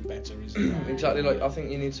situation better, is it? Exactly. Like, I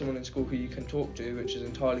think you need someone in school who you can talk to, which is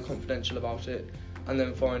entirely confidential about it, and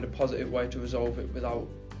then find a positive way to resolve it without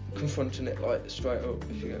confronting it like straight up,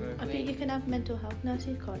 if you get me. I think you can have mental health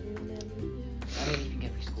nurses, can't you? I don't think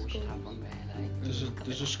every school should have one, really.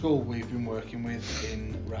 There's a school we've been working with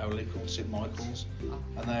in Rowley called St Michael's,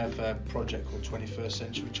 and they have a project called 21st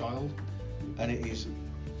Century Child, and it is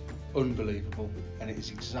unbelievable, and it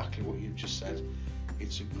is exactly what you've just said.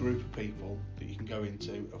 It's a group of people that you can go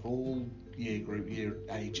into of all year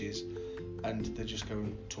ages, and they just go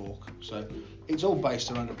and talk. So it's all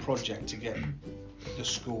based around a project to get the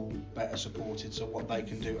school better supported, so what they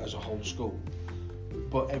can do as a whole school.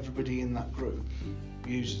 But everybody in that group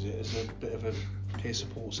uses it as a bit of a peer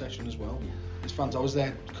support session as well. It's fun. I was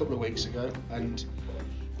there a couple of weeks ago, and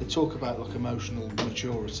they talk about like emotional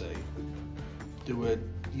maturity. There were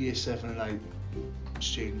year 7 and 8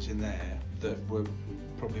 students in there that were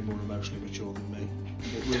probably more emotionally mature than me.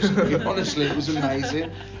 It was honestly, it was amazing.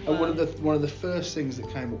 And one of the first things that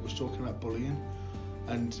came up was talking about bullying,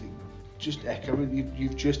 and just echoing.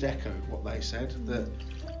 You've just echoed what they said, that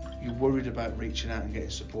you're worried about reaching out and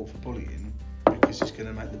getting support for bullying because it's going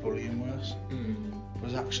to make the bullying worse.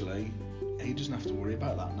 Whereas actually, he doesn't have to worry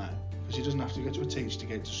about that now, because he doesn't have to go to a teacher to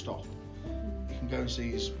get it to stop. He can go and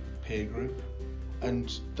see his peer group,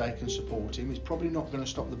 and they can support him. It's probably not going to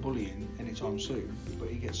stop the bullying anytime soon, but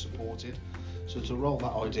he gets supported. So to roll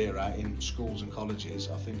that idea out in schools and colleges,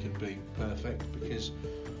 I think would be perfect, because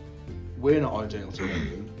we're not ideal to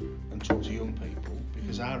open and talk to young people,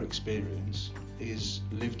 because our experience is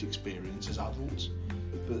lived experience as adults.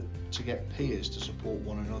 But to get peers to support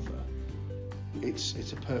one another,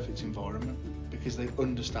 it's a perfect environment, because they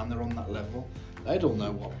understand they're on that level. They'd all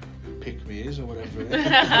know what pick me is or whatever it is.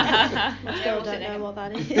 I still don't know what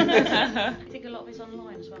that is. I think a lot of it's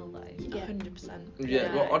online as well, though. Yeah. 100%.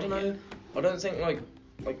 Yeah, well, I don't know. I don't think like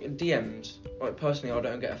DMs. Like personally, I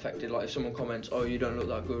don't get affected. Like if someone comments, "Oh, you don't look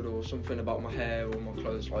that good," or something about my hair or my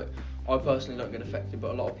clothes, like I personally don't get affected,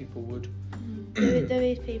 but a lot of people would. There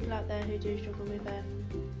is people out there who do struggle with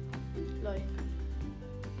like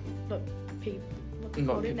people. What do you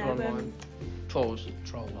Not call it people now? online. Trolls.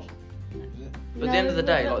 Trolls. Is it? But at the end of the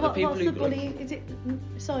day, like the people what's who the bullying? Is it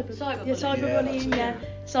cyber? Cyberbullying. Yeah,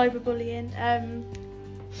 cyberbullying. Yeah,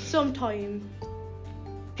 Cyberbullying. Sometimes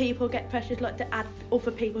people get pressured like to add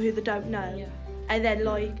other people who they don't know, Yeah. and then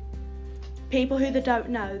like people who they don't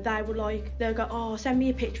know, they'll go, "Oh, send me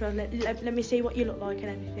a picture and let me see what you look like and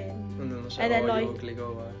everything." And then they'll say, And then, "Oh, you're like- ugly, go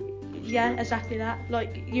away." Yeah, exactly that.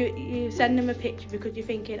 Like you send them a picture because you're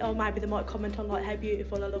thinking, oh, maybe they might comment on like how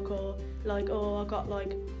beautiful I look, or like, oh, I got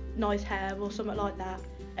like nice hair or something like that.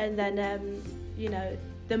 And then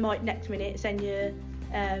they might next minute send you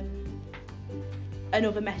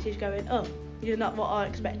another message going, oh, you're not what I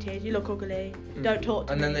expected. You look ugly. Don't talk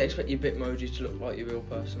to me. And then they expect your Bitmoji to look like your real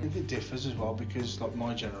I person. think it differs as well, because like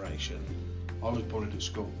my generation, I was bullied at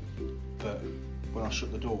school, but when I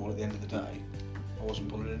shut the door at the end of the day, I wasn't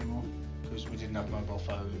bullied anymore, because we didn't have mobile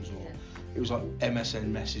phones, or it was like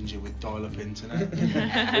MSN Messenger with dial-up internet. You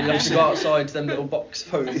have to go outside to them little box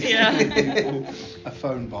phones. Yeah. A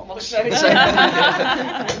phone box.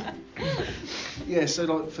 Yeah. Yeah, so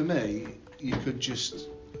like for me, you could just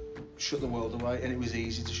shut the world away, and it was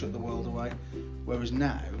easy to shut the world away. Whereas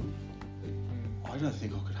now, I don't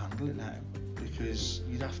think I could handle it now, because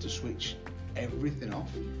you'd have to switch everything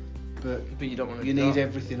off. But you don't want to. You need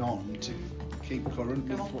everything on to keep current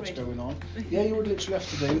with what's going on. Yeah, you would literally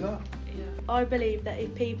have to do that. Yeah. I believe that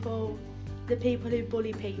if the people who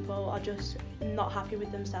bully people are just not happy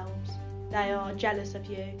with themselves, they are jealous of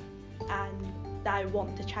you, and they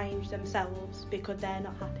want to change themselves because they're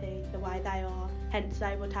not happy the way they are. Hence,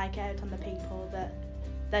 they will take it out on the people that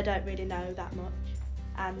they don't really know that much,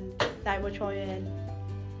 and they will try and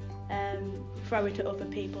throw it at other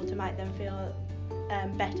people to make them feel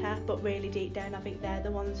better. But really deep down, I think they're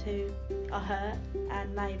the ones who are hurt.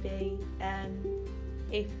 And maybe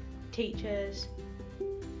if teachers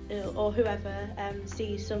or whoever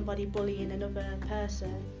sees somebody bullying another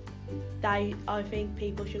person, I think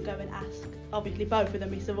people should go and ask. Obviously, both of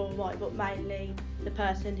them is all right, but mainly the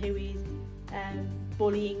person who is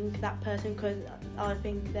bullying that person, because I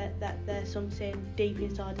think that there's something deep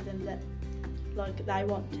inside of them that, like, they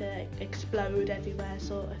want to explode everywhere,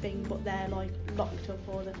 sort of thing, but they're like locked up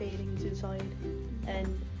all the feelings inside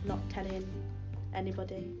and not telling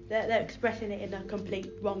anybody. They're expressing it in a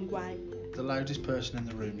complete wrong way. The loudest person in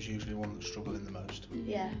the room is usually one that's struggling the most.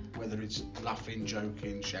 Yeah. Whether it's laughing,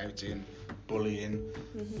 joking, shouting, bullying,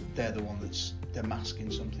 they're the one they're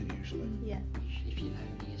masking something usually. Yeah. If you're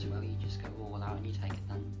lonely as well, you just go all out and you take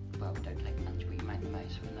advantage. Well, don't take advantage, but you make the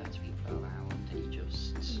most when loads of people are around, and you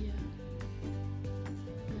just. Yeah.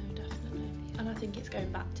 No, definitely. And I think it's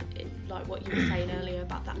going back to it, like what you were saying earlier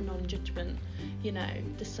about that non-judgment. You know,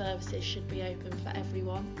 the services should be open for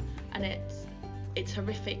everyone, and it's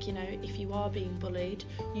horrific, you know, if you are being bullied,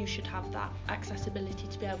 you should have that accessibility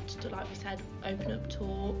to be able to, like we said, open up,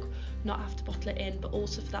 talk, not have to bottle it in, but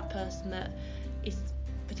also for that person that is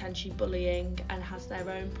potentially bullying and has their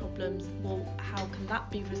own problems, well, how can that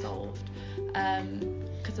be resolved?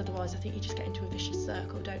 Because otherwise I think you just get into a vicious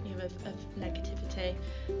circle, don't you, of negativity.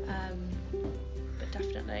 But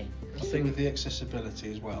definitely. I think with the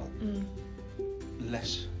accessibility as well,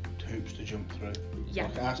 less hoops to jump through. Yeah.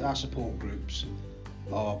 Like our support groups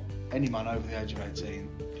are any man over the age of 18,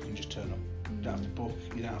 you can just turn up. You don't have to book,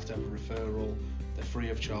 you don't have to have a referral, they're free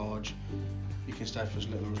of charge, you can stay for as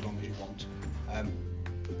little or as long as you want.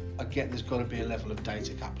 I get there's got to be a level of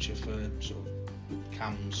data capture for sort of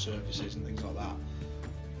CAMS services and things like that,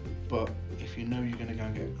 but if you know you're going to go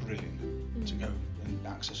and get grilling to go and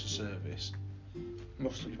access a service,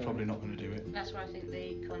 you're probably not going to do it. That's why I think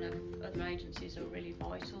the kind of other agencies are really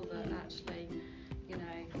vital, that actually, you know,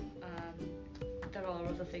 there are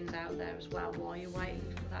other things out there as well while you're waiting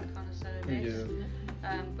for that kind of service.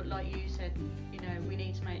 Yeah. But like you said, you know, we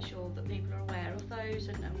need to make sure that people are aware of those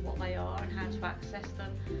and what they are and how to access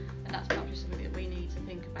them, and that's probably something that we need to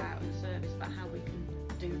think about in the service, about how we can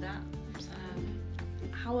do that.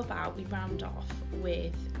 How about we round off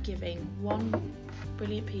with giving one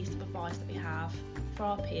brilliant piece of advice that we have for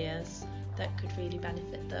our peers that could really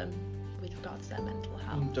benefit them with regards to their mental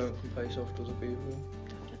health? Don't compare yourself to other people.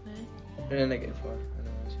 Definitely. In a negative way,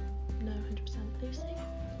 anyways. No, 100%. Lucy?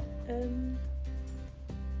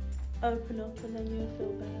 Open up and then you'll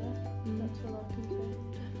feel better. That's all I can say.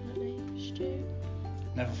 Definitely. Stu?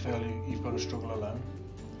 Never feel you've got to struggle alone.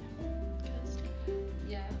 Kirsty?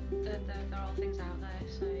 Yeah, there are things out there,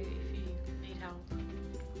 so if you need help,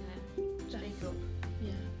 yeah, speak up.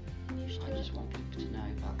 Yeah. And you, I just want people to know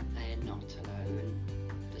that they're not alone.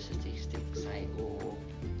 The statistics say,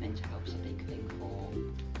 mental health's a big thing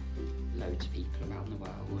for loads of people around the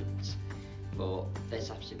world, but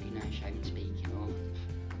there's absolutely no shame in speaking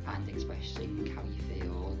up and expressing how you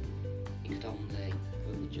feel. It could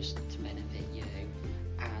only just to benefit you,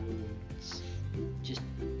 and just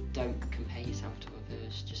don't compare yourself to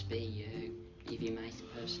others, just be you. Be the amazing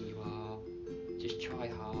person you are, just try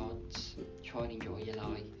hard, try and enjoy your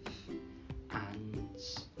life, and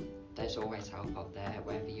there's always help out there,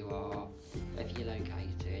 wherever you are, wherever you're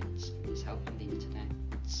located, there's help on the internet.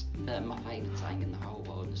 My favourite saying in the whole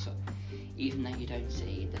world is that even though you don't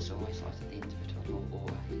see it, there's always light at the end of the tunnel,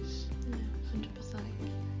 always. Yeah, 100%.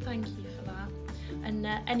 Thank you for that. And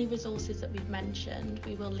any resources that we've mentioned,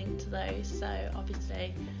 we will link to those. So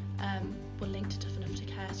obviously, we'll link to Tough Enough to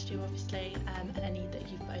Care, Stu, obviously, and any that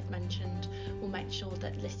you've both mentioned. We'll make sure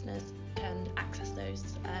that listeners can access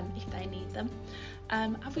those if they need them.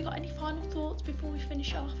 Have we got any final thoughts before we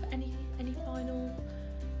finish off? Any final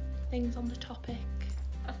things on the topic?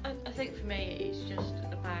 I think for me it's just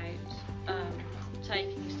about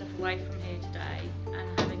taking stuff away from here today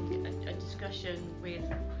and having a discussion with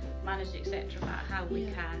managers, etc., about how we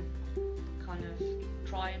can kind of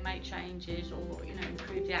try and make changes or, you know,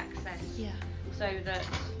 improve the access, Yeah. so that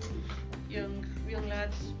young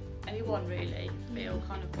lads, anyone really, feel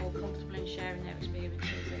kind of more comfortable in sharing their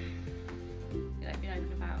experiences and, you know, being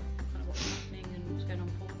open about kind of what's happening and what's going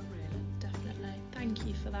on for them, really. Definitely. Thank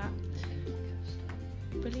you for that.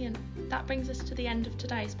 Brilliant. That brings us to the end of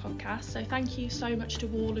today's podcast. So thank you so much to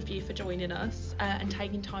all of you for joining us and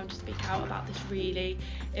taking time to speak out about this really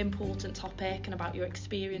important topic and about your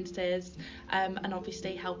experiences, and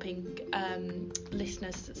obviously helping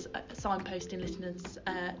listeners, signposting listeners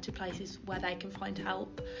to places where they can find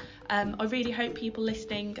help. I really hope people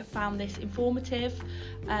listening found this informative,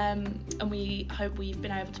 and we hope we've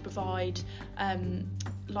been able to provide,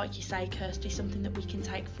 like you say, Kirsty, something that we can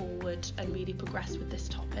take forward and really progress with this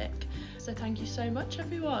topic. So thank you so much,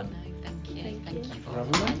 everyone. No, thank you. Thank Thank you. you For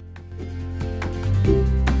having me.